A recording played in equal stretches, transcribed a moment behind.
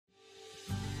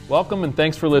Welcome and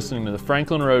thanks for listening to the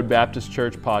Franklin Road Baptist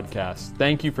Church podcast.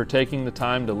 Thank you for taking the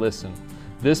time to listen.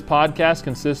 This podcast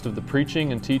consists of the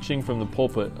preaching and teaching from the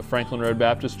pulpit of Franklin Road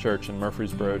Baptist Church in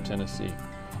Murfreesboro, Tennessee.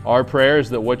 Our prayer is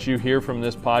that what you hear from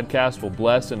this podcast will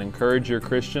bless and encourage your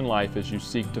Christian life as you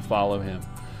seek to follow Him.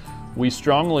 We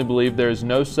strongly believe there is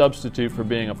no substitute for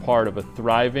being a part of a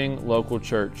thriving local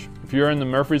church. If you're in the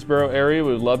Murfreesboro area,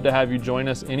 we would love to have you join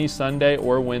us any Sunday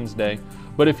or Wednesday.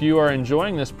 But if you are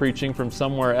enjoying this preaching from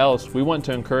somewhere else, we want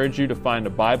to encourage you to find a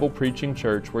Bible preaching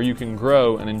church where you can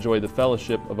grow and enjoy the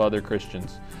fellowship of other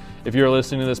Christians. If you're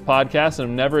listening to this podcast and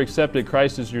have never accepted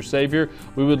Christ as your Savior,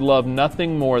 we would love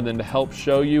nothing more than to help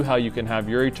show you how you can have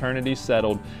your eternity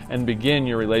settled and begin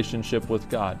your relationship with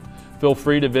God. Feel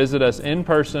free to visit us in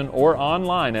person or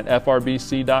online at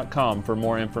frbc.com for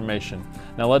more information.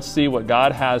 Now let's see what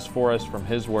God has for us from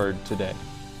His Word today.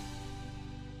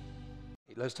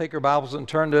 Let's take our Bibles and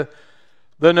turn to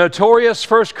the notorious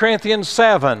 1 Corinthians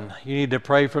 7. You need to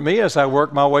pray for me as I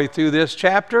work my way through this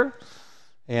chapter.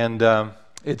 And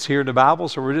it's here in the Bible,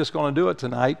 so we're just going to do it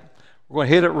tonight. We're going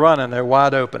to hit it running. They're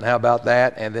wide open. How about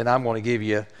that? And then I'm going to give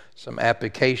you some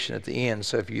application at the end.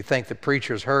 So if you think the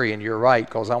preacher's hurrying, you're right,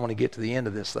 because I want to get to the end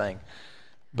of this thing.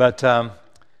 But how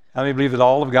many believe that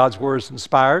all of God's Word is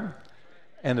inspired?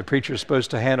 And the preacher is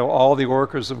supposed to handle all the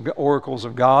oracles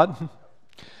of God?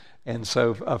 And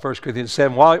so 1 Corinthians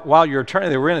 7, while you're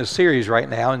turning, we're in a series right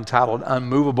now entitled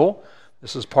Unmovable.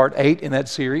 This is part 8 in that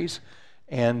series.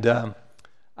 And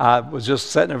I was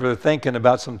just sitting over there thinking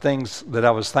about some things that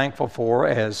I was thankful for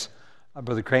as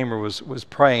Brother Kramer was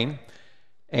praying.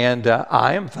 And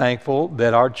I am thankful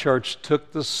that our church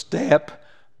took the step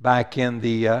back in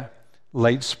the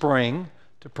late spring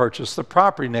to purchase the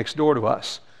property next door to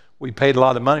us. We paid a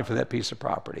lot of money for that piece of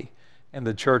property. And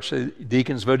the church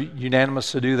deacons voted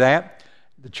unanimous to do that.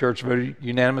 The church voted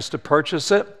unanimous to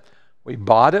purchase it. We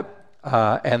bought it,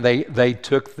 and they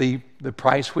took the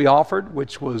price we offered,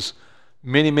 which was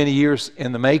many, many years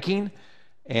in the making.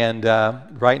 And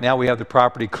right now we have the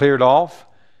property cleared off.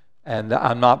 And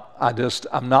I'm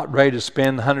not ready to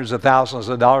spend hundreds of thousands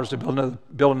of dollars to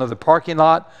build another parking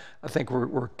lot. I think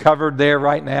we're covered there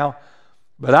right now.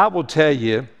 But I will tell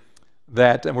you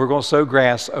that, and we're going to sow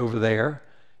grass over there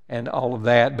and all of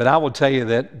that, but I will tell you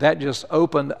that just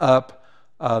opened up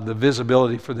the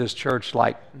visibility for this church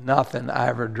like nothing I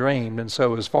ever dreamed. And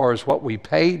so as far as what we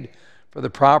paid for the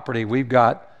property, we've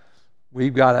got a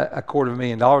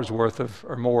 $250,000 worth of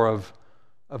or more of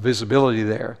visibility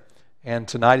there. And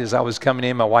tonight as I was coming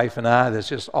in, my wife and I, that's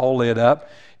just all lit up.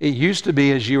 It used to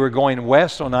be as you were going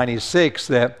west on 96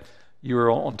 that you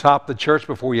were on top of the church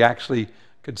before you actually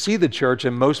could see the church,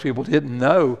 and most people didn't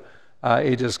know.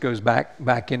 It just goes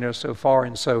back in there so far.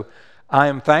 And so I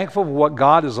am thankful for what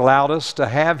God has allowed us to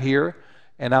have here,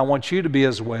 and I want you to be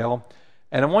as well.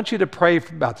 And I want you to pray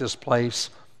about this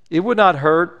place. It would not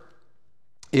hurt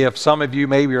if some of you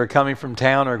maybe are coming from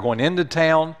town or going into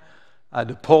town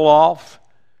to pull off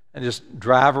and just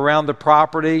drive around the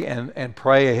property and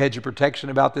pray a hedge of protection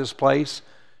about this place.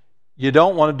 You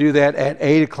don't want to do that at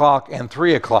 8 o'clock and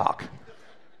 3 o'clock.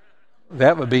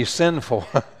 That would be sinful.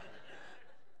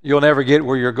 You'll never get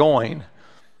where you're going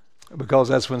because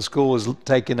that's when school is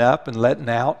taken up and letting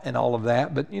out and all of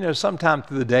that. But, sometime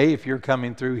through the day, if you're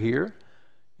coming through here,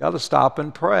 you ought to stop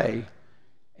and pray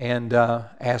and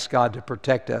ask God to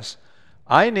protect us.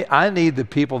 I need the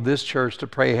people of this church to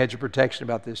pray a hedge of protection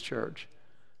about this church.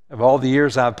 Of all the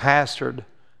years I've pastored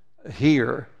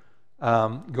here,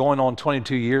 going on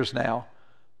 22 years now,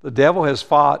 the devil has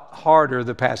fought harder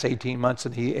the past 18 months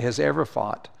than he has ever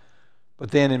fought. But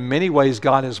then in many ways,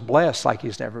 God has blessed like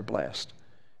He's never blessed.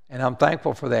 And I'm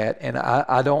thankful for that. And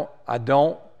I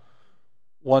don't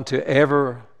want to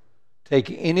ever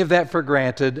take any of that for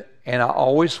granted. And I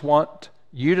always want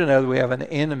you to know that we have an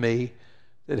enemy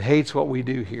that hates what we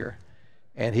do here.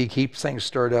 And he keeps things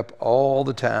stirred up all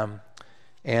the time.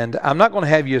 And I'm not going to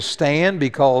have you stand,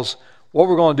 because what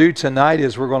we're going to do tonight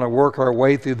is we're going to work our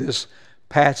way through this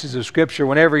passage of Scripture.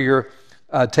 Whenever you're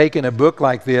taking a book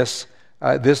like this,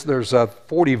 there's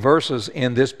 40 verses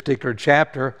in this particular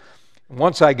chapter.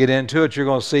 Once I get into it, you're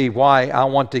going to see why I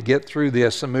want to get through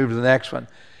this and move to the next one.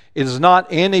 It is not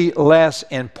any less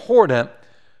important,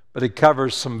 but it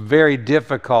covers some very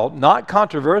difficult, not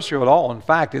controversial at all. In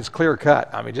fact, it's clear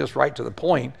cut. Just right to the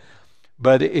point.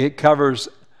 But it covers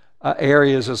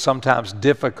areas that are sometimes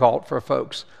difficult for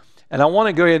folks. And I want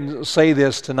to go ahead and say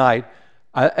this tonight.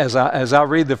 As I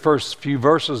read the first few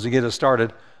verses to get us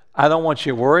started, I don't want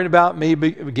you worried about me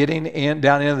getting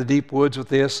down into the deep woods with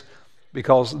this,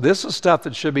 because this is stuff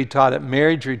that should be taught at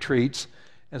marriage retreats.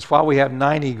 And it's why we have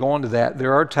 90 going to that.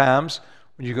 There are times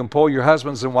when you can pull your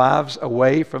husbands and wives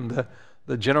away from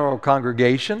the general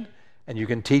congregation and you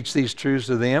can teach these truths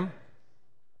to them.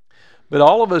 But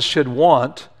all of us should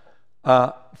want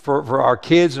for our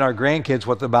kids and our grandkids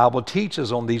what the Bible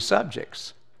teaches on these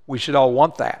subjects. We should all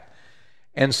want that.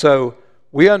 And so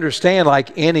we understand,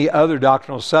 like any other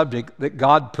doctrinal subject, that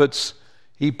God puts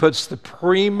the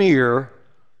premier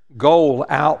goal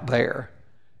out there.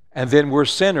 And then we're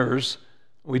sinners.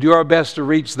 We do our best to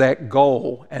reach that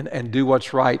goal and do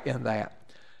what's right in that.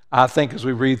 I think as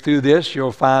we read through this,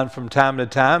 you'll find from time to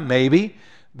time, maybe,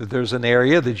 that there's an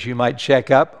area that you might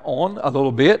check up on a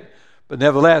little bit. But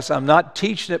nevertheless, I'm not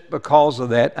teaching it because of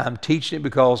that. I'm teaching it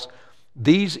because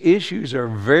these issues are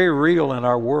very real in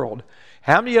our world.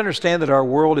 How many of you understand that our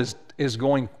world is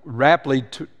going rapidly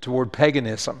toward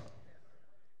paganism?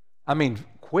 I mean,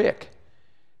 quick.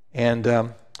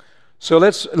 And so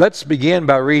let's begin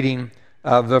by reading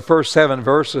the first 7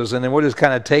 verses, and then we'll just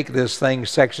kind of take this thing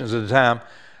sections at a time.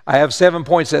 I have 7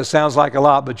 points. That sounds like a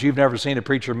lot, but you've never seen a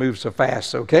preacher move so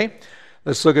fast, okay?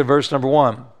 Let's look at verse number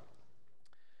 1.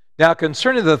 Now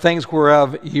concerning the things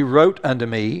whereof ye wrote unto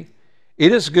me,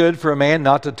 it is good for a man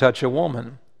not to touch a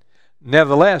woman.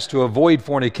 Nevertheless, to avoid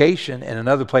fornication, in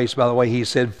another place, by the way, he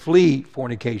said, flee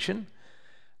fornication.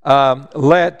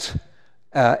 Let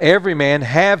every man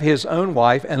have his own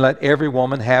wife, and let every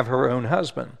woman have her own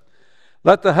husband.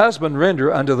 Let the husband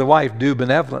render unto the wife due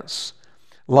benevolence,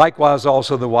 likewise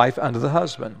also the wife unto the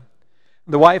husband.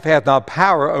 The wife hath not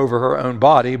power over her own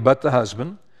body, but the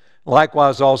husband.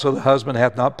 Likewise also the husband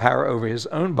hath not power over his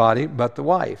own body, but the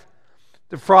wife.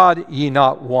 Defraud ye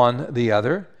not one the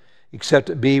other,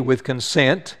 except it be with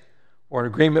consent or an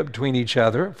agreement between each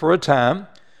other for a time,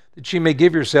 that ye may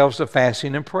give yourselves to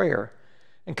fasting and prayer,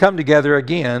 and come together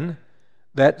again,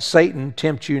 that Satan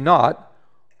tempt you not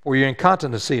for your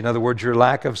incontinency, in other words, your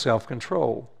lack of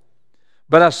self-control.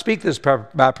 But I speak this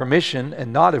by permission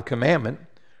and not of commandment,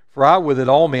 for I would that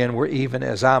all men were even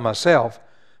as I myself,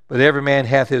 but every man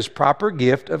hath his proper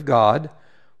gift of God,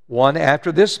 one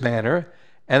after this manner,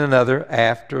 and another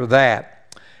after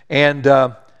that. And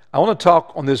I want to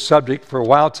talk on this subject for a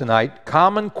while tonight.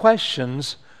 Common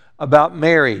questions about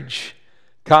marriage.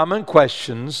 Common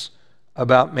questions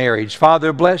about marriage.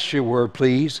 Father, bless your word,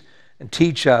 please, and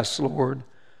teach us, Lord,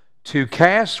 to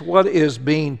cast what is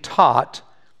being taught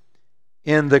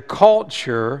in the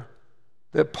culture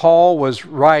that Paul was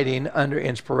writing under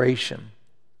inspiration.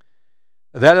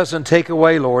 That doesn't take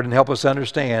away, Lord, and help us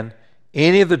understand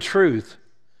any of the truth,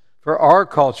 for our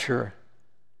culture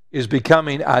is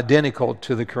becoming identical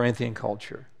to the Corinthian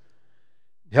culture.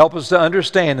 Help us to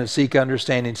understand and seek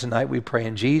understanding tonight, we pray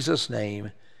in Jesus'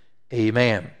 name.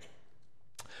 Amen.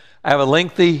 I have a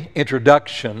lengthy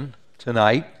introduction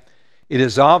tonight. It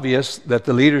is obvious that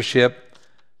the leadership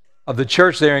of the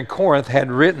church there in Corinth had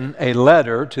written a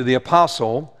letter to the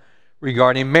apostle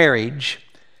regarding marriage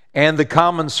and the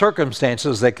common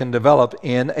circumstances that can develop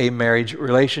in a marriage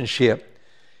relationship.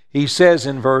 He says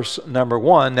in verse number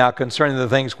 1, now concerning the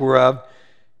things whereof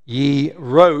ye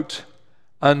wrote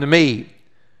unto me.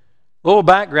 A little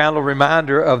background, a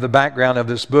reminder of the background of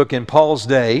this book. In Paul's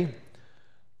day,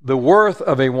 the worth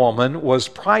of a woman was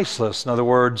priceless. In other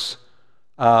words,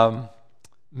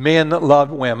 men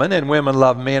loved women and women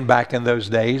loved men back in those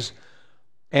days.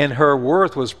 And her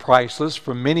worth was priceless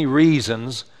for many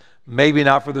reasons, maybe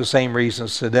not for the same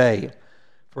reasons today.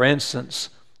 For instance,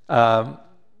 the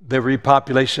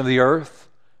repopulation of the earth,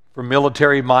 for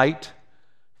military might,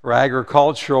 for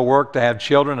agricultural work, to have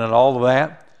children and all of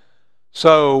that.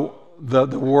 So the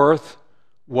worth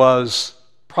was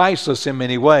priceless in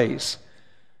many ways.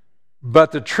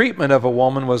 But the treatment of a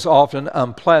woman was often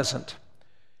unpleasant.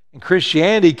 And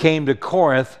Christianity came to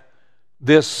Corinth.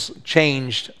 This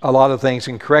changed a lot of things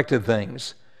and corrected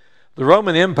things. The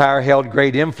Roman Empire held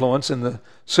great influence in the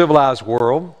civilized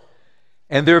world,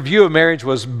 and their view of marriage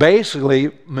was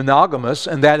basically monogamous,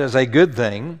 and that is a good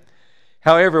thing.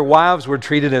 However, wives were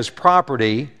treated as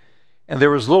property, and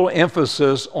there was little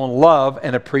emphasis on love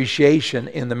and appreciation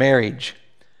in the marriage.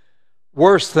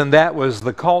 Worse than that was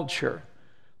the culture.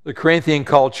 The Corinthian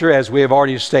culture, as we have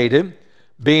already stated,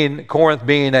 Corinth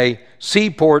being a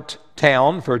seaport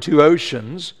town for 2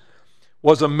 oceans,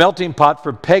 was a melting pot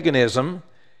for paganism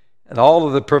and all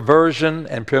of the perversion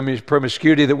and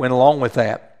promiscuity that went along with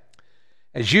that.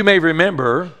 As you may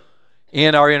remember,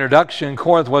 in our introduction,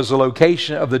 Corinth was the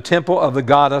location of the temple of the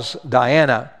goddess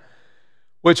Diana,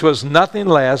 which was nothing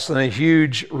less than a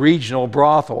huge regional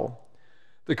brothel.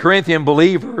 The Corinthian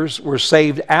believers were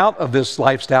saved out of this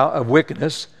lifestyle of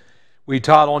wickedness. We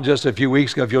taught on just a few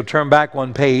weeks ago. If you'll turn back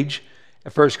one page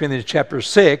at 1 Corinthians chapter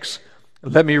 6,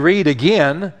 let me read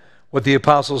again what the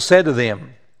apostles said to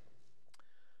them.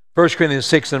 1 Corinthians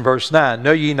 6 and verse 9,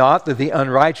 know ye not that the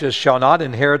unrighteous shall not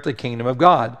inherit the kingdom of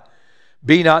God?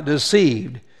 Be not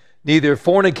deceived, neither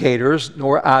fornicators,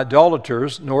 nor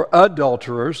idolaters, nor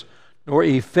adulterers, nor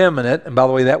effeminate, and by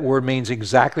the way, that word means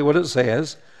exactly what it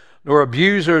says, nor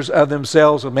abusers of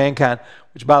themselves with mankind,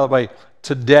 which, by the way,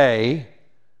 today,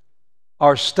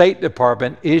 our State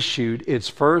Department issued its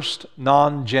first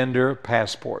non-gender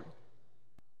passport.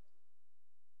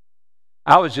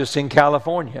 I was just in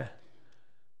California.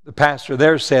 The pastor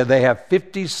there said they have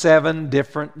 57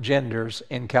 different genders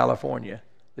in California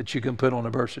that you can put on a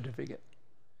birth certificate.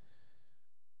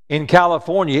 In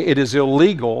California, it is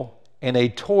illegal in a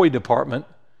toy department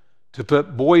to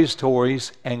put boys'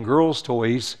 toys and girls'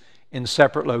 toys in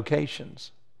separate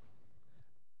locations.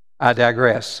 I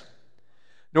digress.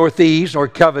 Nor thieves, nor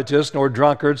covetous, nor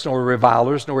drunkards, nor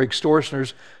revilers, nor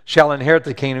extortioners shall inherit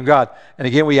the kingdom of God. And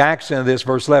again, we accented this,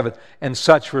 verse 11, and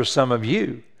such were some of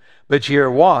you. But ye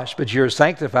are washed, but ye are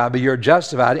sanctified, but ye are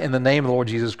justified in the name of the Lord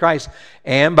Jesus Christ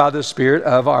and by the Spirit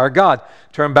of our God.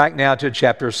 Turn back now to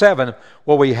chapter 7.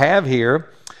 What we have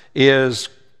here is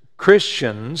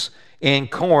Christians in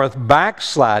Corinth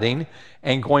backsliding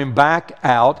and going back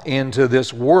out into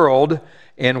this world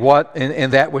in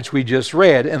that which we just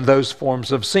read, in those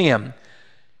forms of sin.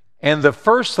 And the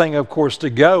first thing, of course,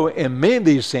 to go in many of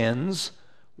these sins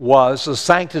was the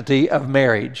sanctity of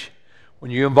marriage. When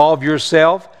you involve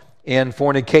yourself in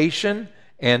fornication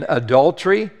and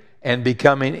adultery and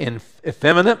becoming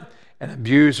effeminate and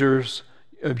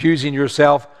abusing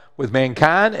yourself with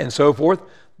mankind and so forth,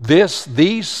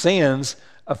 these sins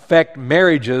affect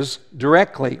marriages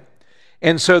directly.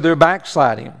 And so they're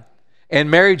backsliding, and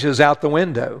marriage is out the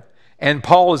window. And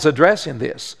Paul is addressing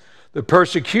this. The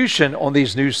persecution on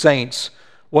these new saints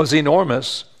was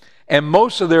enormous, and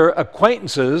most of their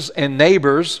acquaintances and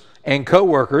neighbors and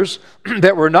co-workers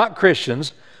that were not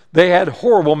Christians, they had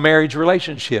horrible marriage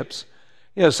relationships.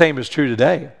 You know, the same is true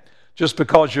today. Just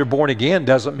because you're born again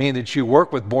doesn't mean that you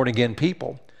work with born again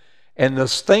people. And the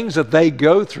things that they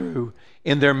go through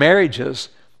in their marriages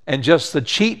and just the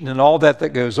cheating and all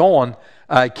that goes on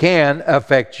can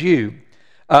affect you.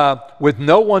 With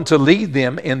no one to lead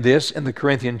them in the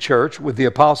Corinthian church, with the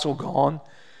apostle gone,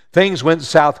 things went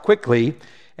south quickly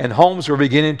and homes were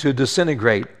beginning to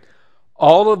disintegrate.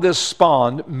 All of this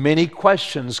spawned many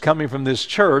questions coming from this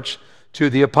church to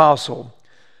the apostle.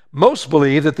 Most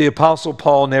believe that the apostle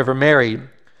Paul never married.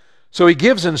 So he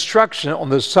gives instruction on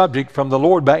the subject from the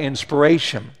Lord by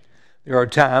inspiration. There are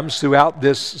times throughout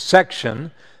this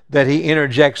section that he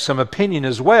interjects some opinion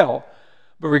as well.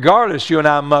 But regardless, you and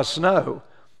I must know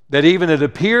that even it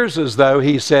appears as though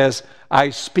he says,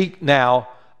 I speak now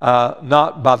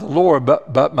not by the Lord,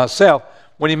 but myself.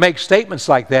 When he makes statements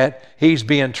like that, he's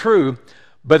being true.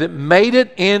 But it made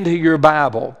it into your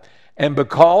Bible. And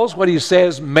because what he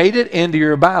says made it into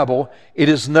your Bible, it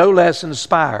is no less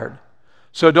inspired.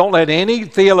 So don't let any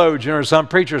theologian or some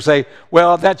preacher say,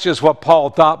 well, that's just what Paul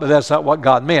thought, but that's not what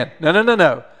God meant.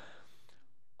 No.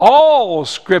 All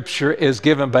Scripture is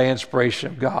given by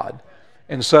inspiration of God.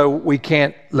 And so we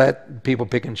can't let people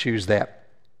pick and choose that.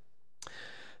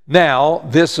 Now,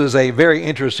 this is a very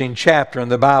interesting chapter in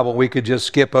the Bible. We could just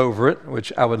skip over it,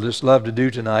 which I would just love to do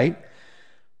tonight.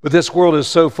 But this world is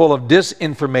so full of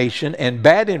disinformation and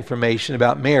bad information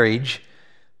about marriage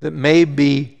that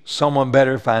maybe someone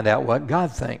better find out what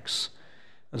God thinks.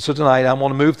 And so tonight I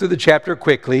want to move through the chapter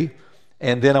quickly,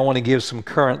 and then I want to give some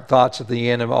current thoughts at the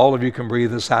end, and all of you can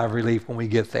breathe a sigh of relief when we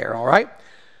get there, all right?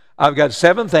 I've got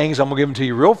 7 things. I'm going to give them to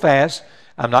you real fast.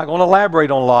 I'm not going to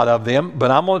elaborate on a lot of them, but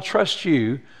I'm going to trust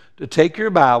you to take your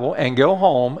Bible and go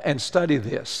home and study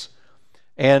this.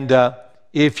 And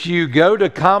if you go to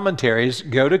commentaries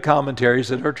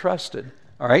that are trusted.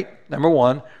 All right? Number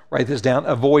 1, write this down,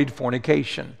 avoid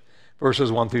fornication,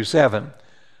 verses 1 through 7.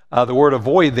 The word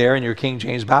avoid there in your King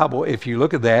James Bible, if you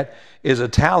look at that, is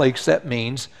italics. That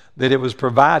means that it was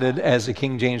provided as the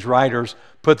King James writers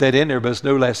put that in there, but it's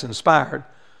no less inspired.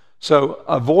 So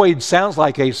avoid sounds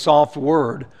like a soft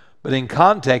word, but in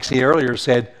context, he earlier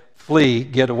said, flee,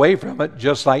 get away from it,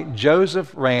 just like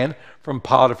Joseph ran from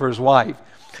Potiphar's wife.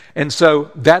 And so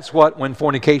that's what, when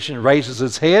fornication raises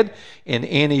its head in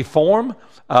any form,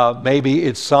 maybe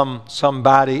it's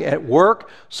somebody at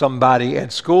work, somebody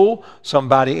at school,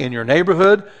 somebody in your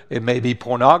neighborhood. It may be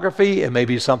pornography. It may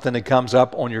be something that comes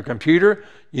up on your computer.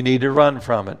 You need to run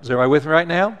from it. Is everybody with me right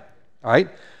now? All right.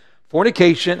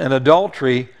 Fornication and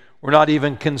adultery were not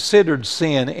even considered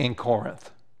sin in Corinth.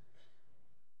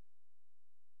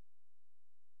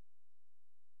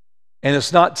 And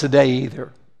it's not today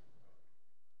either.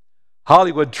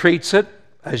 Hollywood treats it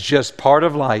as just part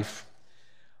of life.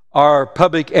 Our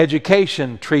public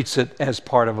education treats it as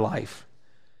part of life.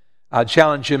 I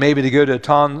challenge you maybe to go to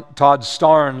Todd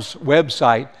Starnes'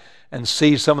 website and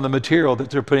see some of the material that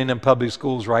they're putting in public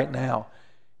schools right now.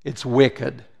 It's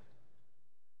wicked.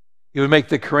 It would make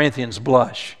the Corinthians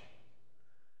blush.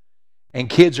 And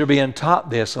kids are being taught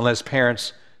this unless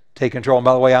parents take control. And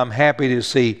by the way, I'm happy to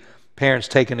see parents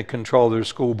taking control of their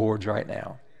school boards right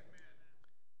now.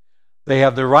 They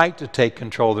have the right to take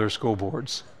control of their school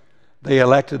boards. They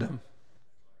elected them.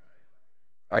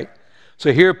 Right?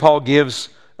 So here Paul gives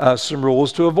some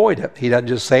rules to avoid it. He doesn't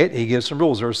just say it, he gives some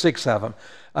rules. There are 6 of them.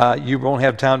 You won't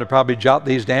have time to probably jot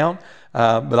these down,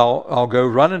 but I'll go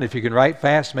running. If you can write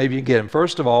fast, maybe you can get them.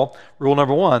 First of all, rule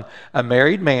number 1, a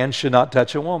married man should not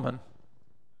touch a woman.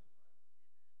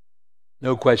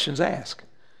 No questions asked.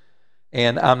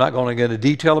 And I'm not going to go into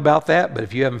detail about that, but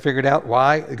if you haven't figured out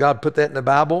why God put that in the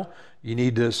Bible, you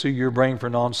need to sue your brain for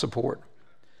non-support.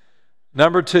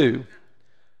 Number 2,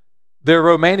 their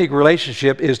romantic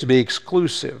relationship is to be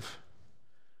exclusive.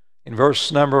 In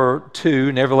verse number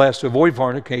 2, nevertheless, to avoid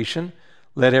fornication,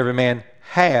 let every man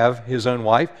have his own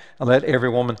wife, and let every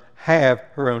woman have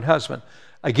her own husband.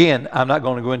 Again, I'm not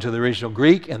going to go into the original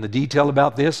Greek and the detail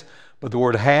about this, but the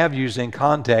word have used in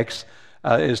context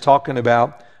is talking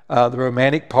about the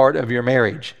romantic part of your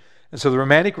marriage. And so the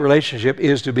romantic relationship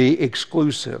is to be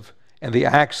exclusive, and the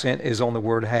accent is on the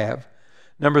word have.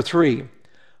 Number 3,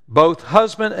 both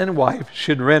husband and wife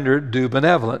should render due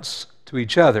benevolence to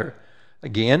each other.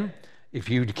 Again, if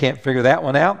you can't figure that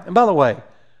one out, and by the way,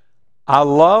 I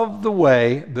love the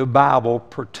way the Bible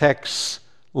protects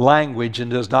language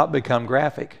and does not become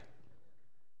graphic.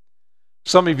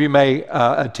 Some of you may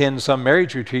attend some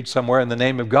marriage retreat somewhere in the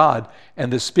name of God,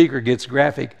 and the speaker gets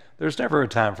graphic. There's never a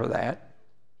time for that.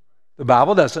 The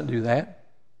Bible doesn't do that.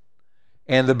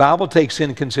 And the Bible takes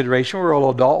into consideration we're all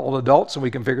adults and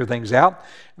we can figure things out.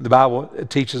 The Bible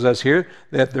teaches us here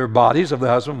that their bodies of the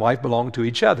husband and wife belong to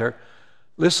each other.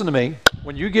 Listen to me.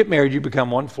 When you get married, you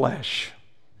become one flesh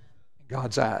in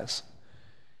God's eyes.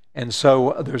 And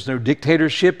so there's no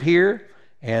dictatorship here.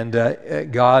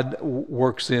 And God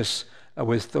works this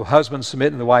with the husband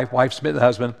submitting to the wife, wife submitting to the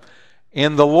husband.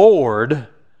 In the Lord,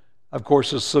 of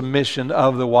course, a submission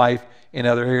of the wife in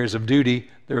other areas of duty.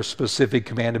 There's a specific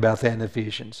command about that in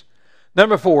Ephesians.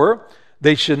 Number 4,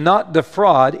 they should not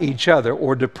defraud each other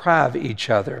or deprive each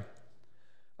other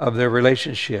of their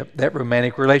relationship, that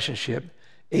romantic relationship,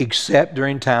 except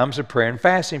during times of prayer and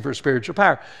fasting for spiritual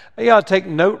power. You ought to take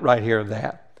note right here of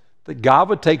that God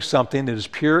would take something that is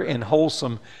pure and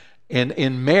wholesome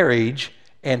in marriage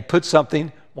and put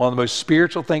something, one of the most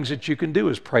spiritual things that you can do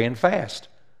is pray and fast.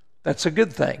 That's a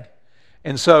good thing.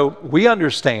 And so we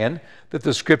understand that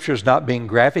the Scripture is not being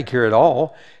graphic here at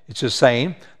all. It's just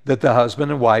saying that the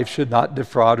husband and wife should not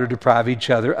defraud or deprive each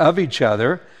other of each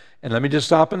other. And let me just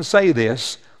stop and say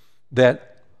this,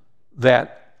 that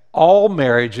all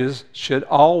marriages should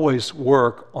always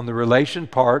work on the relation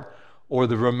part or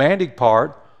the romantic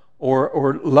part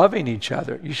or loving each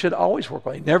other. You should always work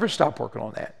on it. Never stop working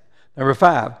on that. Number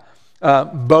 5,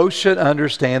 both should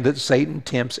understand that Satan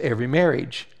tempts every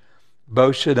marriage.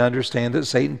 Both should understand that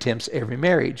Satan tempts every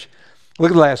marriage.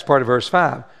 Look at the last part of verse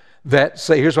 5.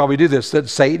 Here's why we do this, that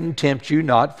Satan tempts you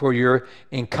not for your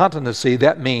incontinency.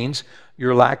 That means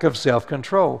your lack of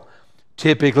self-control.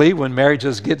 Typically, when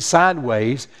marriages get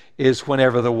sideways is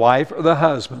whenever the wife or the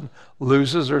husband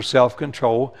loses their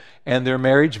self-control and their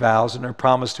marriage vows and their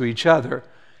promise to each other.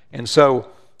 And so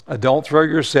don't throw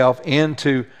yourself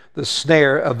into the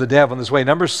snare of the devil in this way.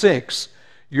 Number 6,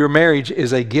 your marriage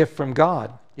is a gift from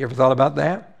God. You ever thought about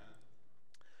that?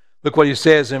 Look what he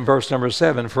says in verse number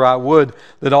 7. For I would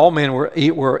that all men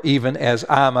were even as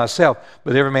I myself,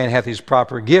 but every man hath his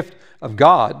proper gift of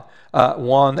God,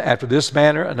 one after this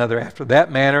manner, another after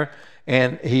that manner.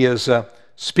 And he is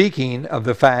speaking of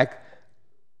the fact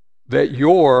that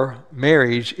your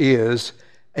marriage is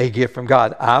a gift from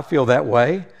God. I feel that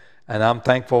way, and I'm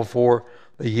thankful for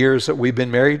the years that we've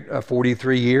been married,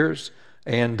 43 years,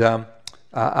 and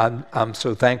I'm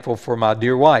so thankful for my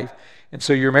dear wife. And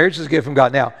so your marriage is a gift from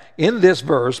God. Now, in this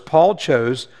verse, Paul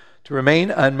chose to remain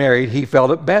unmarried. He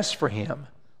felt it best for him.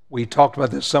 We talked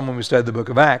about this some when we studied the book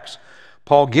of Acts.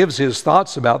 Paul gives his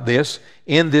thoughts about this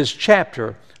in this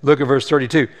chapter. Look at verse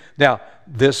 32. Now,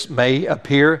 this may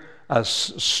appear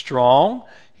strong.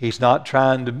 He's not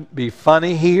trying to be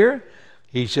funny here.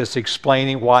 He's just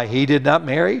explaining why he did not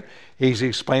marry. He's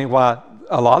explaining why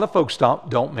a lot of folks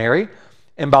don't marry.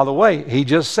 And by the way, he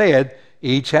just said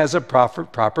each has a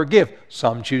proper gift.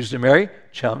 Some choose to marry,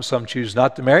 some choose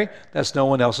not to marry. That's no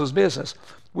one else's business.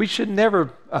 We should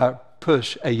never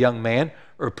push a young man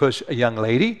or push a young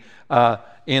lady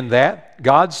in that.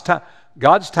 God's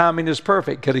timing is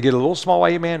perfect. Could I get a little small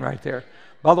amen right there?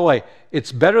 By the way,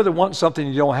 it's better to want something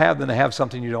you don't have than to have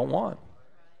something you don't want.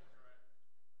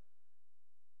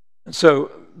 And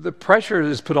so the pressure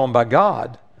is put on by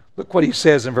God. Look what he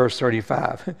says in verse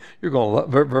 35. You're going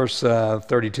to love, verse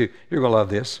 32. You're going to love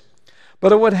this.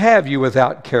 But I would have you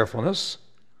without carefulness.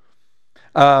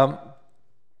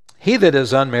 He that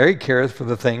is unmarried careth for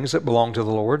the things that belong to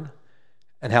the Lord,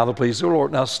 and how to please the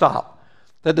Lord. Now stop.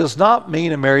 That does not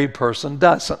mean a married person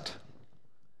doesn't.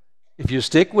 If you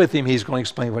stick with him, he's going to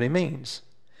explain what he means.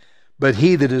 But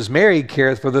he that is married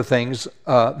careth for the things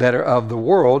that are of the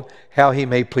world, how he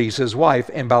may please his wife.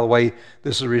 And by the way,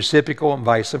 this is reciprocal and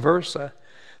vice versa.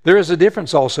 There is a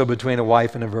difference also between a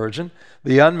wife and a virgin.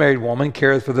 The unmarried woman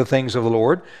careth for the things of the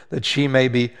Lord, that she may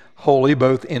be holy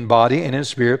both in body and in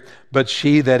spirit. But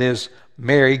she that is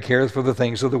married careth for the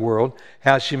things of the world,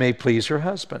 how she may please her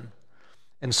husband.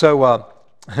 And so,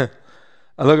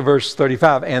 I look at verse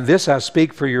 35. And this I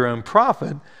speak for your own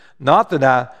profit, not that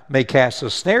I may cast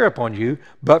a snare upon you,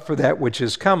 but for that which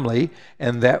is comely,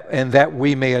 and that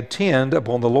we may attend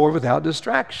upon the Lord without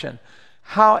distraction.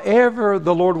 However,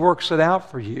 the Lord works it out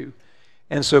for you.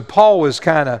 And so Paul was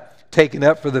kind of taken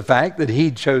up for the fact that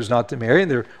he chose not to marry,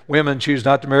 and women choose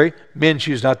not to marry, men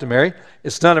choose not to marry.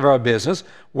 It's none of our business.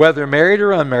 Whether married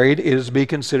or unmarried, it is to be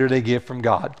considered a gift from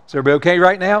God. Is everybody okay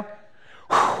right now?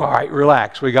 Whew, all right,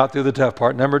 relax. We got through the tough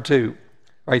part. Number 2,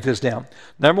 write this down.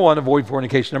 Number 1, avoid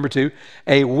fornication. Number 2,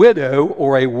 a widow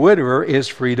or a widower is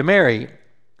free to marry.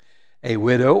 A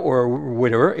widow or a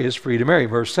widower is free to marry.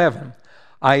 Verse 7.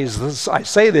 I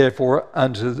say therefore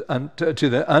unto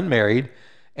the unmarried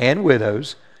and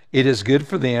widows, it is good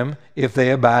for them if they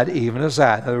abide even as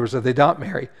I. In other words, if they don't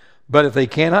marry. But if they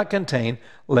cannot contain,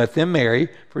 let them marry,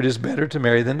 for it is better to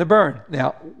marry than to burn.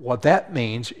 Now, what that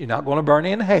means, you're not going to burn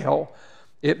in hell.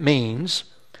 It means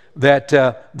that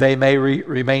they may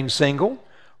remain single,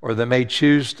 or they may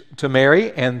choose to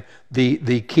marry. And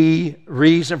the key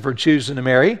reason for choosing to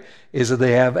marry is that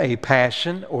they have a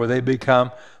passion, or they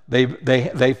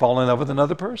fall in love with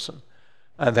another person.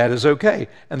 And that is okay.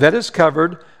 And that is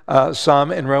covered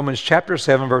some in Romans chapter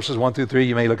 7, verses 1 through 3.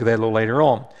 You may look at that a little later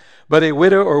on. But a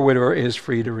widow or widower is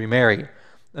free to remarry.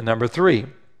 And number 3,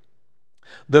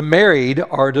 the married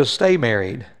are to stay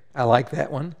married. I like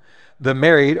that one. The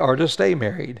married are to stay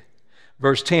married.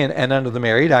 Verse 10, and unto the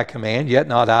married I command, yet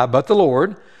not I, but the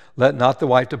Lord, let not the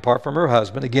wife depart from her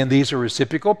husband. Again, these are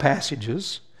reciprocal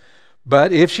passages.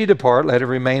 But if she depart, let her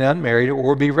remain unmarried,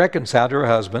 or be reconciled to her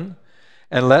husband,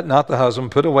 and let not the husband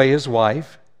put away his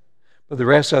wife. But the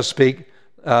rest I speak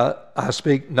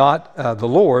not the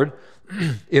Lord.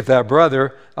 If thy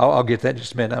brother, I'll get that in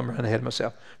just a minute. I'm running ahead of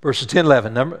myself. Verses 10,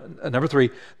 11. Number 3,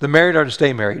 the married are to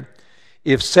stay married.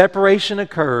 If separation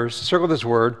occurs, circle this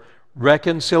word,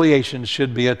 reconciliation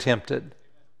should be attempted.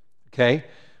 Okay?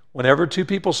 Whenever two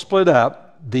people split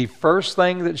up, the first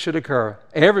thing that should occur,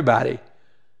 everybody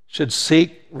should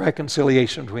seek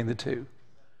reconciliation between the two.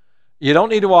 You don't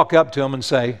need to walk up to them and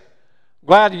say,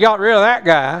 glad you got rid of that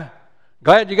guy.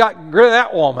 Glad you got rid of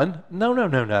that woman.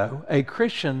 No. A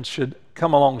Christian should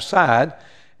come alongside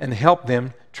and help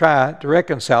them try to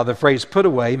reconcile. The phrase put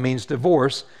away means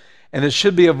divorce, and it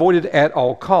should be avoided at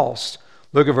all costs.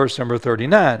 Look at verse number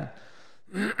 39.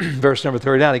 Verse number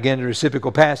 39, again, a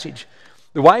reciprocal passage.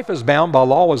 The wife is bound by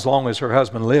law as long as her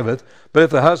husband liveth, but if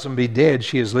the husband be dead,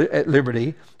 she is at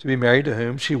liberty to be married to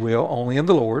whom she will, only in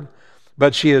the Lord.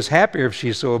 But she is happier if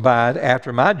she so abide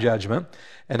after my judgment,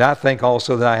 and I think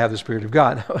also that I have the Spirit of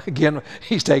God. Again,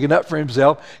 he's taken up for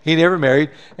himself. He never married,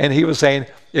 and he was saying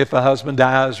if a husband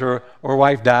dies or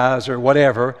wife dies or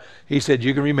whatever, he said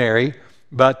you can remarry.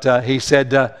 But he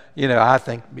said, I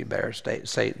think it'd be better to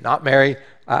say not married.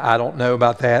 I don't know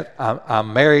about that.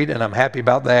 I'm married, and I'm happy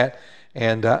about that.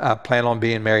 And I plan on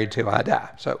being married till I die.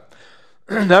 So,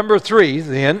 number 3,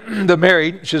 then, the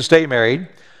married should stay married.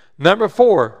 Number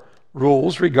 4,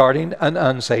 rules regarding an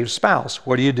unsaved spouse.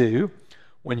 What do you do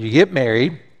when you get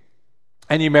married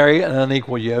and you marry an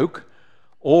unequal yoke,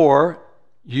 or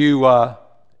you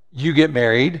get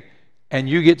married and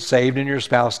you get saved and your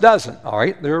spouse doesn't? All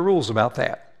right, there are rules about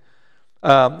that.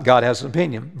 God has an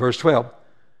opinion. Verse 12.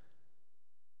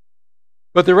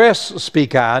 But the rest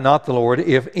speak I, not the Lord.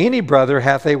 If any brother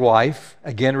hath a wife,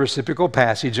 again, reciprocal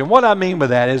passage. And what I mean by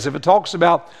that is if it talks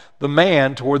about the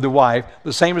man toward the wife,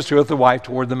 the same is true with the wife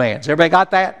toward the man. Has everybody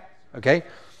got that? Okay.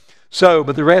 So,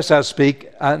 but the rest I speak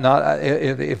not.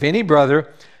 If any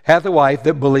brother hath a wife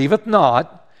that believeth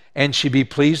not, and she be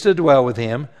pleased to dwell with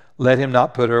him, let him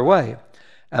not put her away.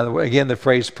 Again, the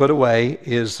phrase put away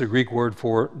is the Greek word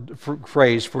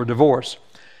phrase for divorce.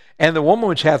 And the woman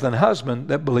which hath an husband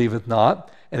that believeth not,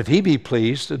 and if he be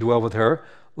pleased to dwell with her,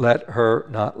 let her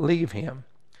not leave him.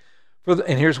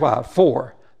 And here's why.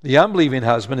 4, the unbelieving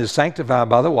husband is sanctified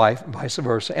by the wife, and vice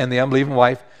versa, and the unbelieving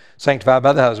wife sanctified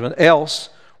by the husband. Else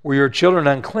were your children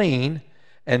unclean,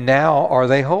 and now are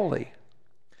they holy.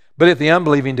 But if the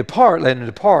unbelieving depart, let him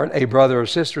depart. A brother or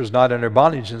sister is not under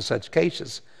bondage in such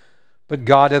cases. But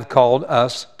God hath called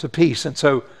us to peace. And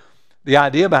so the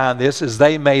idea behind this is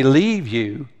they may leave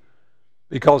you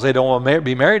because they don't want to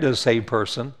be married to a saved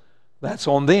person. That's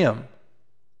on them.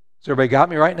 Has everybody got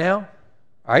me right now?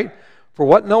 All right? For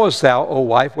what knowest thou, O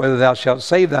wife, whether thou shalt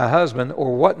save thy husband,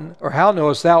 or how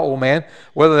knowest thou, O man,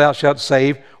 whether thou shalt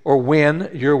save or win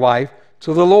your wife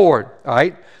to the Lord? All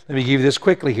right? Let me give you this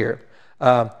quickly here.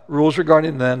 Rules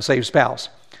regarding an unsaved spouse.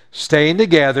 Staying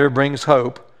together brings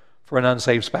hope for an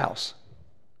unsaved spouse.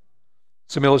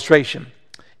 Some illustration.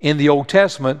 In the Old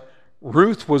Testament,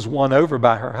 Ruth was won over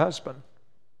by her husband.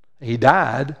 He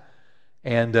died,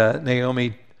 and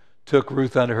Naomi took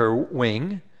Ruth under her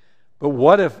wing. But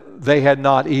what if they had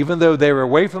not, even though they were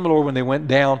away from the Lord when they went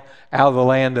down out of the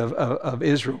land of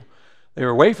Israel, they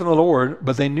were away from the Lord,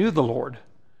 but they knew the Lord.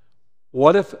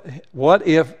 What if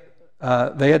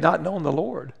they had not known the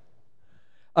Lord?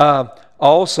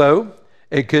 Also,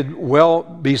 it could well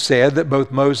be said that both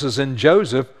Moses and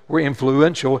Joseph were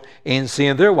influential in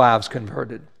seeing their wives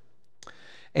converted.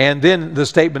 And then the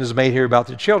statement is made here about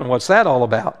the children. What's that all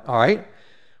about? All right.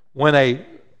 When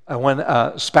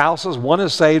spouses, one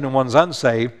is saved and one's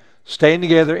unsaved, staying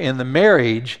together in the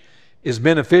marriage is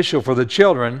beneficial for the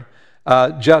children.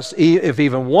 If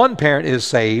even one parent is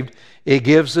saved, it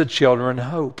gives the children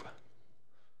hope.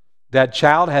 That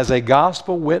child has a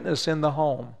gospel witness in the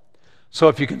home. So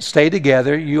if you can stay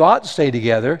together, you ought to stay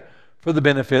together for the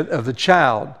benefit of the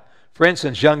child. For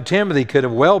instance, young Timothy could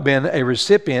have well been a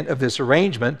recipient of this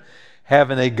arrangement,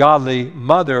 having a godly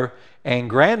mother and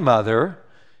grandmother,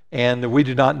 and we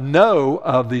do not know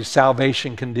of the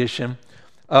salvation condition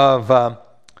of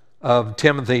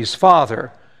Timothy's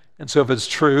father. And so if it's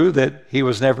true that he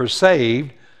was never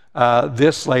saved,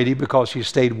 this lady, because she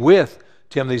stayed with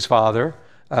Timothy's father,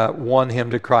 won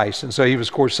him to Christ. And so he was,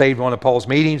 of course, saved in one of Paul's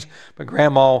meetings, but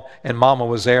Grandma and Mama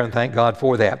was there, and thank God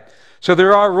for that. So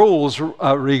there are rules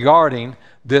regarding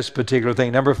this particular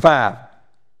thing. Number 5,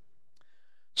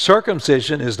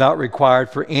 circumcision is not required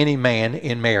for any man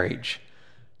in marriage.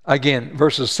 Again,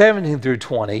 verses 17 through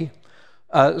 20,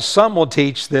 some will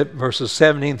teach that verses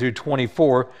 17 through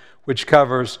 24, which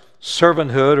covers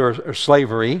servanthood or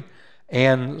slavery,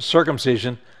 and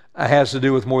circumcision has to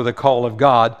do with more the call of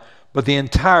God. But the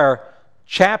entire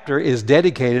chapter is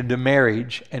dedicated to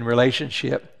marriage and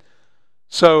relationship.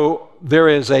 So there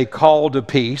is a call to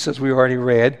peace, as we already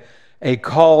read, a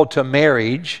call to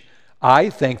marriage. I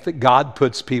think that God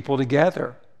puts people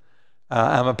together.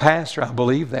 I'm a pastor, I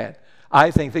believe that.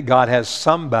 I think that God has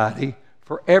somebody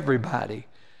for everybody.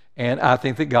 And I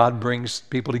think that God brings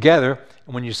people together.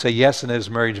 And when you say yes in those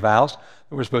marriage vows,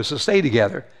 we're supposed to stay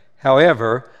together.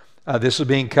 However, this is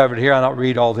being covered here. I'll not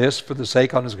read all this for the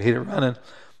sake, I'll just hit it running.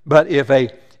 But if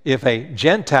a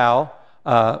Gentile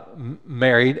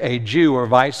married a Jew or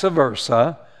vice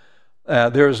versa,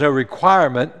 there is no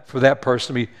requirement for that person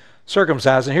to be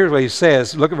circumcised. And here's what he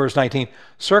says. Look at verse 19.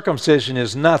 Circumcision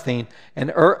is nothing,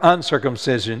 and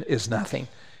uncircumcision is nothing.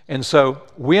 And so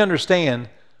we understand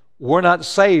we're not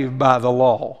saved by the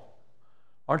law.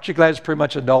 Aren't you glad it's pretty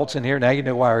much adults in here? Now you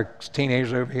know why our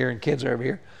teenagers are over here and kids are over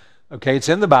here. Okay, it's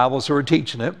in the Bible, so we're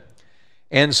teaching it.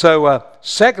 And so,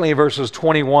 secondly, verses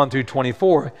 21 through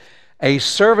 24, a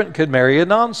servant could marry a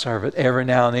non-servant. Every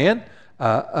now and then,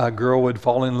 a girl would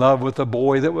fall in love with a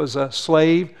boy that was a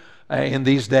slave in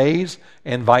these days,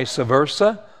 and vice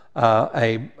versa.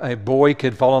 A boy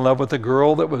could fall in love with a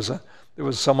girl that was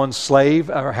someone's slave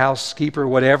or housekeeper or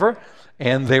whatever,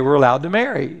 and they were allowed to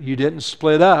marry. You didn't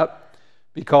split up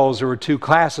because there were two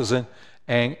classes,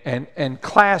 and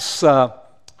class,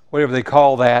 whatever they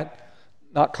call that,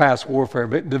 not class warfare,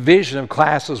 but division of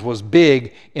classes was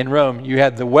big in Rome. You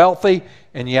had the wealthy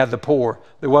and you had the poor.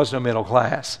 There was no middle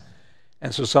class.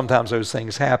 And so sometimes those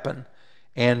things happen.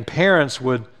 And parents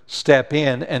would step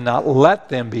in and not let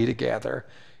them be together.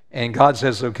 And God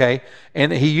says, okay.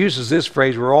 And he uses this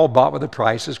phrase, we're all bought with a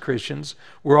price as Christians.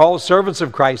 We're all servants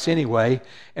of Christ anyway.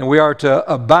 And we are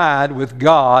to abide with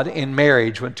God in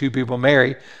marriage. When two people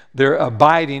marry, they're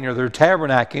abiding or they're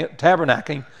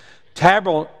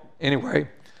anyway,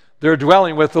 they're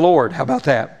dwelling with the Lord. How about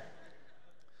that?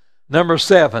 Number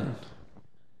 7.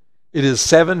 It is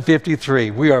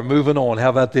 7:53. We are moving on. How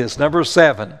about this? Number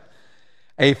 7.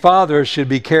 A father should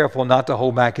be careful not to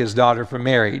hold back his daughter from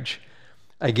marriage.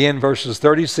 again, verses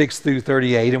 36 through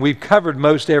 38. And we've covered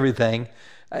most everything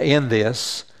in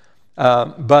this.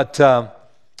 But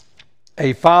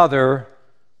a father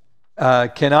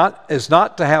is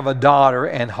not to have a daughter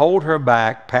and hold her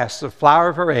back past the flower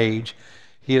of her age.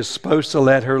 He is supposed to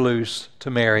let her loose to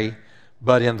marry,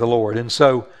 but in the Lord. And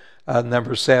so,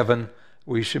 number 7,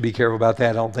 we should be careful about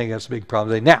that. I don't think that's a big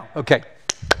problem today. Now, okay,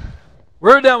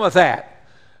 we're done with that.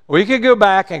 We could go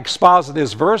back and exposit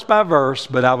this verse by verse,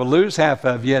 but I would lose half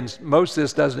of you, and most of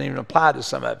this doesn't even apply to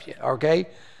some of you, okay?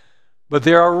 But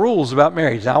there are rules about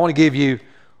marriage. Now, I want to give you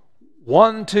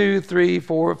 1, 2, 3,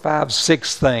 4, 5,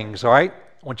 6 things, all right?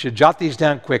 I want you to jot these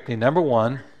down quickly. Number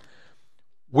 1,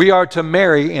 we are to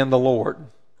marry in the Lord.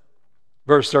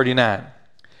 Verse 39.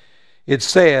 It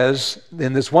says,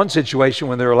 in this one situation,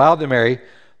 when they're allowed to marry,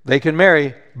 they can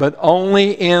marry, but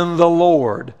only in the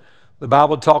Lord. The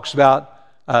Bible talks about,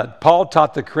 Paul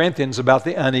taught the Corinthians about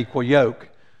the unequal yoke.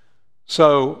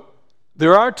 So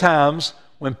there are times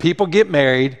when people get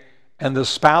married and the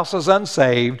spouse is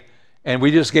unsaved, and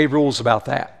we just gave rules about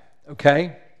that,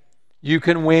 okay? You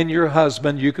can win your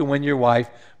husband, you can win your wife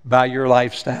by your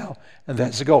lifestyle, and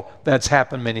that's the goal. That's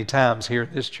happened many times here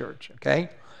in this church, okay?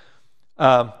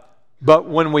 But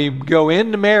when we go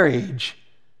into marriage,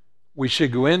 we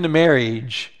should go into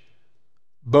marriage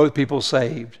both people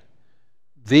saved.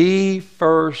 The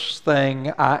first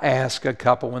thing I ask a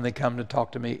couple when they come to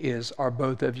talk to me is, are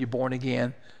both of you born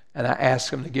again? And I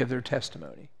ask them to give their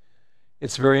testimony.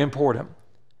 It's very important.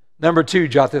 Number 2,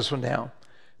 jot this one down.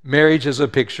 Marriage is a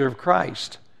picture of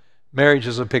Christ. Marriage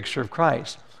is a picture of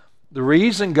Christ. The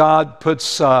reason God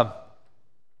puts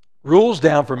rules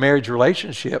down for marriage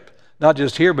relationship, not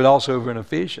just here but also over in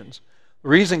Ephesians, the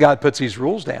reason God puts these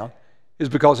rules down is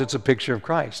because it's a picture of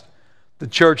Christ. The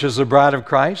church is the bride of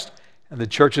Christ, and the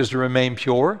church is to remain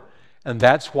pure, and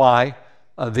that's why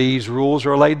these rules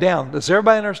are laid down. Does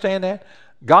everybody understand that?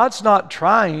 God's not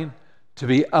trying to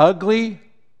be ugly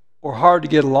or hard to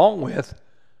get along with,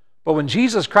 but when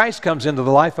Jesus Christ comes into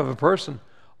the life of a person,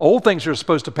 old things are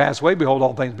supposed to pass away. Behold,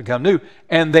 all things become new.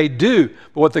 And they do.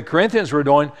 But what the Corinthians were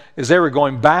doing is they were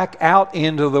going back out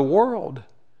into the world.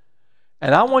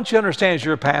 And I want you to understand, as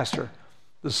you're a pastor,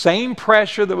 the same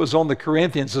pressure that was on the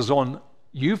Corinthians is on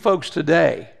you folks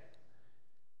today.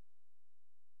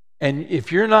 And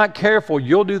if you're not careful,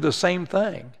 you'll do the same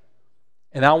thing.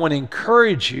 And I want to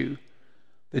encourage you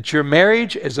that your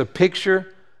marriage is a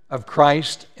picture of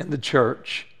Christ in the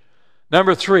church.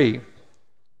 Number 3,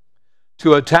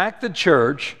 to attack the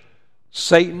church,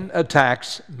 Satan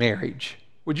attacks marriage.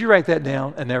 Would you write that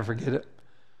down and never forget it?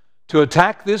 To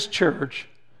attack this church,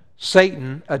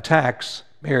 Satan attacks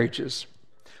marriages.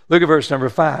 Look at verse number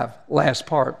 5, last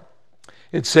part.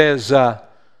 It says,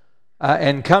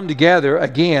 and come together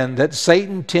again, that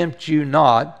Satan tempt you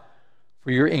not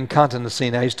for your incontinency.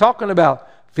 Now, he's talking about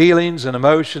feelings and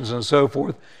emotions and so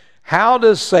forth. How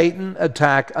does Satan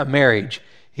attack a marriage?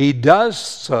 He does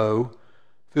so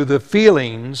through the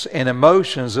feelings and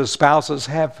emotions that spouses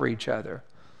have for each other.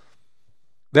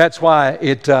 That's why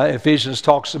Ephesians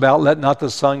talks about let not the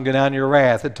sun go down your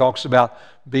wrath. It talks about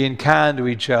being kind to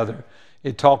each other.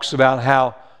 It talks about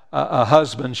how a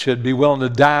husband should be willing to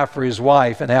die for his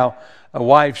wife, and how a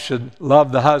wife should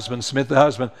love the husband, submit to the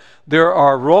husband. There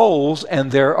are roles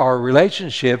and there are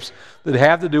relationships that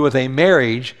have to do with a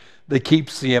marriage that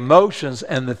keeps the emotions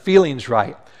and the feelings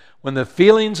right. When the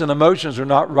feelings and emotions are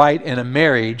not right in a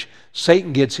marriage,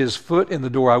 Satan gets his foot in the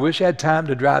door. I wish I had time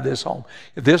to drive this home.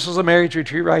 If this was a marriage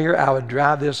retreat right here, I would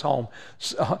drive this home.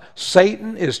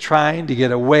 Satan is trying to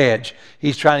get a wedge.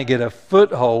 He's trying to get a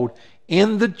foothold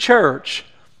in the church,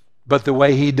 but the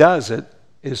way he does it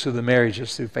is through the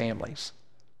marriages, through families.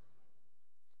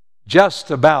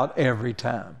 Just about every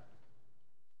time.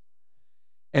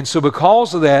 And so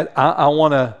because of that, I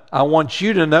want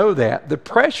you to know that the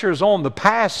pressure is on the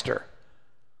pastor.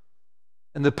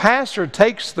 And the pastor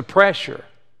takes the pressure.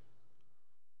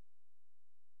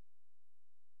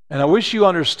 And I wish you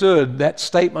understood that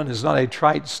statement is not a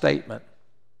trite statement.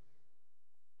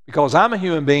 Because I'm a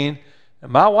human being,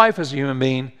 and my wife is a human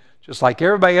being, just like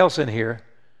everybody else in here.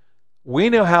 We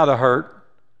know how to hurt.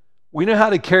 We know how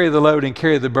to carry the load and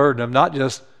carry the burden of not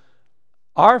just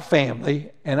our family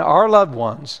and our loved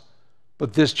ones,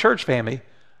 but this church family.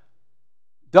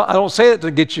 I don't say that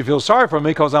to get you to feel sorry for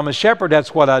me, because I'm a shepherd,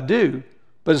 that's what I do.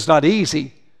 But it's not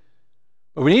easy.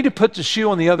 But we need to put the shoe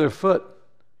on the other foot,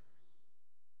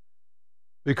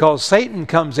 because Satan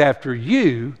comes after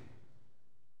you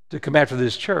to come after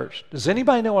this church. Does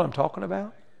anybody know what I'm talking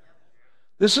about?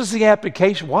 This is the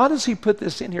application. Why does he put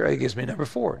this in here? It gives me number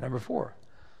 4. Number 4.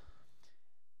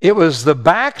 It was the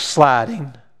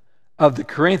backsliding of the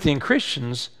Corinthian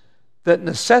Christians that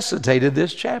necessitated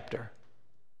this chapter.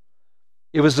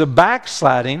 It was the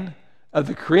backsliding of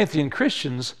the Corinthian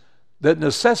Christians that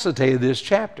necessitated this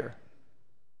chapter.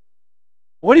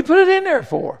 What did he put it in there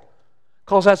for?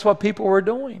 Because that's what people were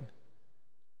doing.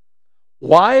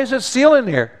 Why is it still in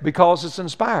there? Because it's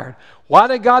inspired. Why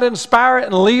did God inspire it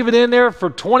and leave it in there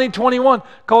for 2021?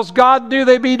 Because God knew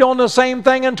they'd be doing the same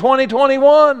thing in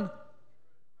 2021.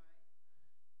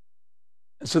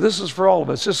 And so this is for all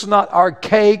of us. This is not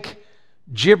archaic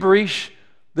gibberish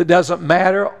that doesn't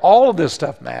matter. All of this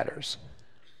stuff matters.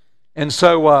 And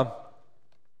so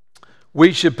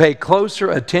we should pay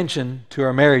closer attention to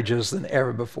our marriages than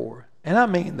ever before. And I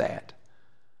mean that.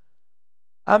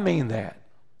 I mean that.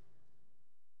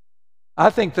 I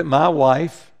think that my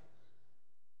wife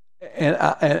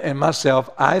and myself,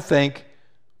 I think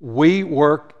we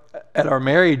work at our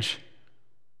marriage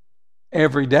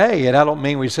every day. And I don't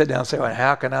mean we sit down and say, well,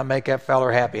 how can I make that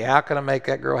fella happy? How can I make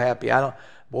that girl happy? I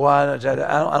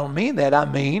don't mean that. I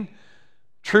mean,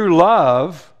 true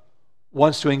love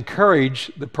wants to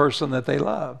encourage the person that they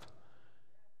love.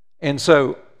 And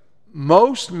so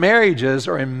most marriages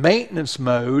are in maintenance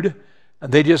mode,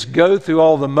 and they just go through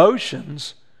all the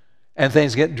motions, and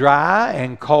things get dry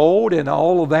and cold and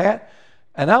all of that.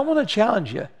 And I want to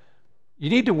challenge you. You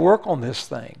need to work on this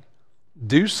thing.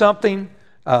 Do something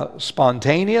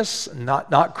spontaneous,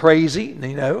 not crazy.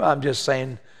 You know, I'm just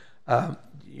saying,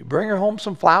 you bring her home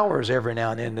some flowers every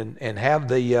now and then, and have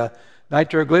the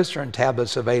nitroglycerin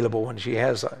tablets available when she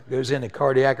goes into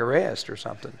cardiac arrest or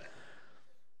something.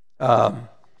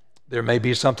 There may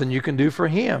be something you can do for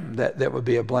him that would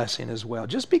be a blessing as well.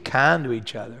 Just be kind to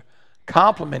each other.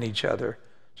 Compliment each other.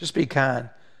 Just be kind.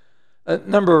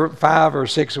 Number 5 or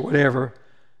 6 or whatever,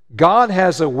 God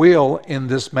has a will in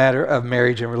this matter of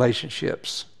marriage and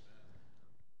relationships.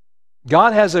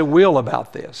 God has a will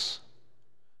about this.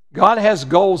 God has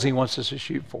goals He wants us to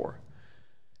shoot for.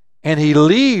 And He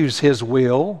leaves His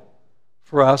will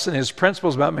for us and His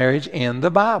principles about marriage in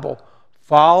the Bible.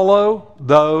 Follow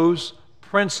those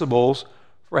principles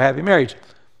for happy marriage.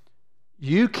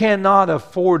 You cannot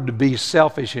afford to be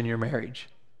selfish in your marriage.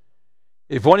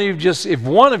 If one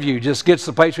of you just gets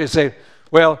to the place where you say,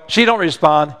 well, she don't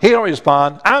respond, he don't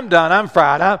respond, I'm done, I'm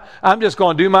fried, I'm just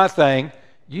going to do my thing.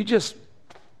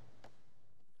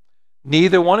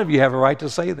 Neither one of you have a right to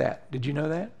say that. Did you know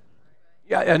that?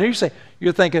 Yeah, I know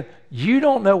you're thinking, you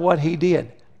don't know what he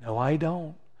did. No, I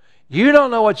don't. You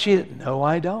don't know what she did. No,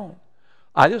 I don't.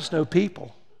 I just know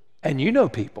people. And you know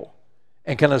people.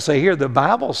 And can I say here, the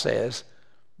Bible says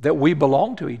that we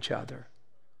belong to each other.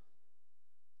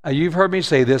 You've heard me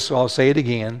say this, so I'll say it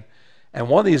again. And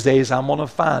one of these days, I'm going to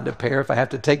find a pair if I have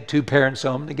to take 2 parents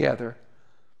home together.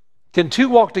 Can 2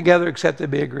 walk together except they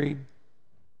be agreed?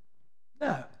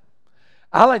 No.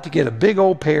 I like to get a big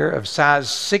old pair of size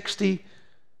 60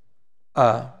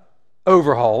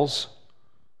 overalls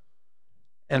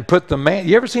and put the man.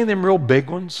 You ever seen them real big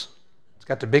ones? It's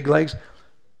got the big legs.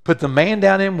 Put the man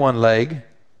down in one leg,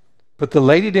 put the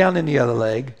lady down in the other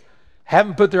leg, have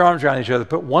them put their arms around each other,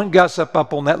 put one gusset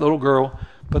up on that little girl,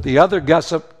 put the other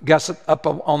gusset up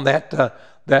on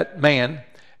that man,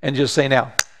 and just say,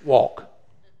 now, walk.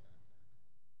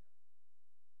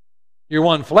 You're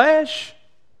one flesh.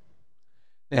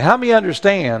 Now, how many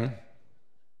understand,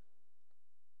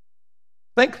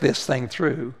 think this thing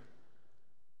through,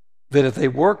 that if they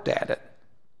worked at it,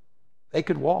 they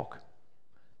could walk.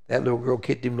 That little girl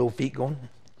kicked them little feet going.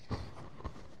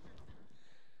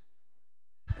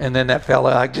 And then that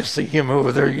fella, I just see him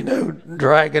over there,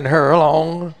 dragging her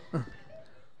along.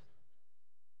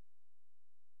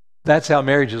 That's how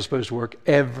marriage is supposed to work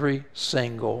every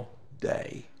single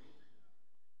day.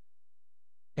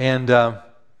 And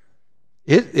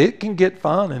it can get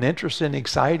fun and interesting and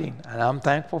exciting, and I'm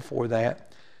thankful for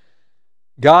that.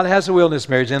 God has a will in this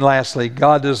marriage. And lastly,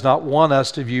 God does not want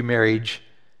us to view marriage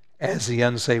as the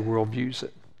unsaved world views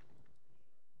it.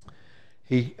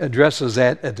 He addresses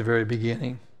that at the very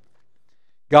beginning.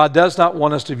 God does not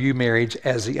want us to view marriage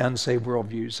as the unsaved world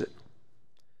views it.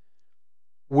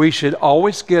 We should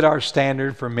always get our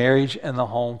standard for marriage and the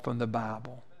home from the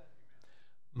Bible.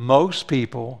 Most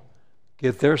people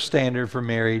get their standard for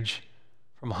marriage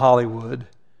from Hollywood,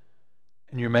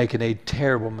 and you're making a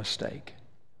terrible mistake.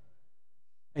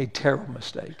 A terrible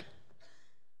mistake.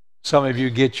 Some of you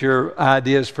get your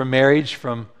ideas for marriage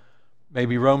from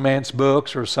maybe romance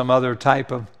books or some other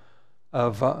type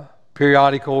of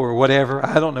periodical or whatever.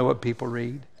 I don't know what people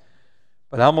read.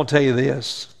 But I'm going to tell you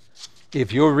this.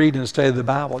 If you'll read and study the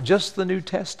Bible, just the New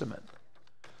Testament,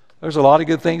 there's a lot of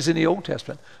good things in the Old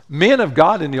Testament. Men of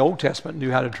God in the Old Testament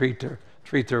knew how to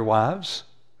treat their wives.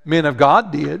 Men of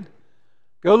God did.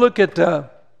 Go look at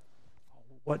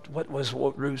What was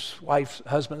Ruth's wife's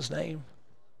husband's name?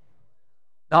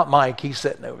 Not Mike, he's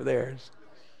sitting over there.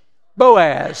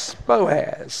 Boaz.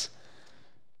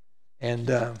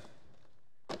 And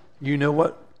you know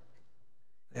what?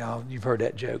 Yeah, you've heard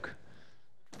that joke.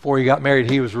 Before he got married,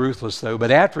 he was ruthless, though.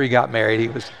 But after he got married, he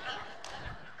was...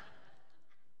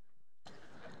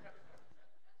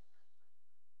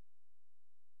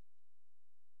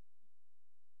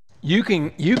 You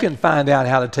can find out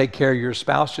how to take care of your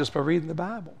spouse just by reading the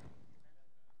Bible.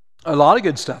 A lot of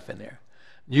good stuff in there.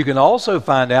 You can also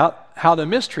find out how to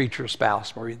mistreat your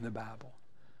spouse by reading the Bible.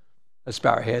 Let's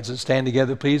bow our heads and stand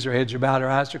together, please. Our heads are bowed, our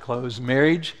eyes are closed.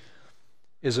 Marriage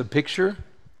is a picture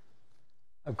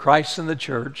of Christ and the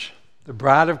church, the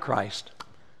bride of Christ.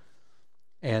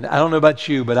 And I don't know about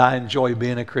you, but I enjoy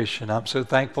being a Christian. I'm so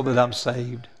thankful that I'm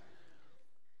saved.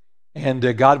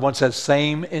 And God wants that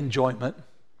same enjoyment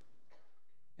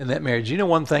in that marriage. You know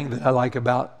one thing that I like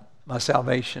about my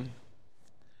salvation?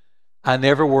 I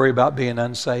never worry about being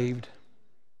unsaved.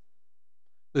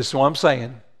 Listen to what I'm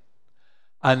saying.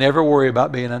 I never worry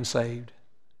about being unsaved.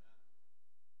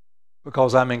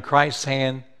 Because I'm in Christ's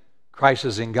hand, Christ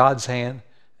is in God's hand,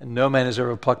 and no man has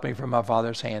ever plucked me from my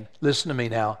Father's hand. Listen to me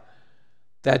now.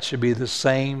 That should be the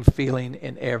same feeling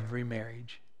in every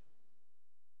marriage.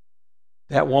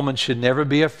 That woman should never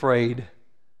be afraid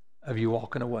of you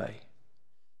walking away.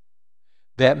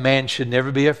 That man should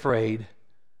never be afraid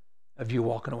of you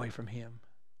walking away from him.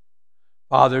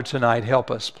 Father, tonight,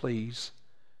 help us, please,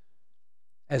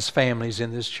 as families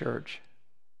in this church.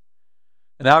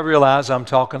 And I realize I'm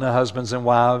talking to husbands and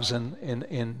wives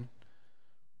in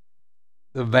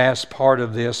the vast part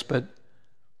of this, but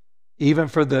even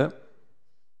for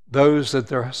those that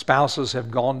their spouses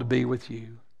have gone to be with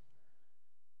you,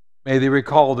 may they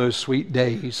recall those sweet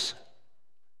days.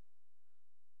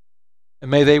 And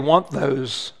may they want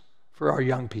those for our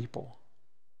young people.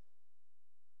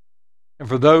 And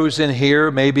for those in here,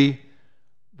 maybe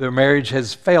their marriage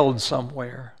has failed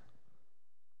somewhere.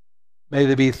 May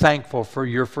they be thankful for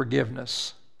your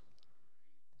forgiveness.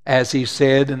 As he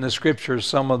said in the scriptures,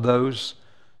 some of those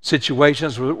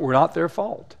situations were not their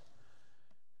fault.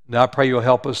 And I pray you'll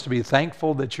help us to be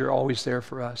thankful that you're always there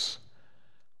for us,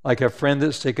 like a friend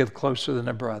that sticketh closer than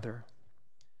a brother.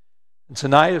 And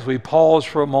tonight, as we pause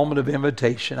for a moment of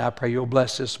invitation, I pray you'll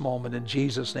bless this moment. In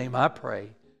Jesus' name I pray.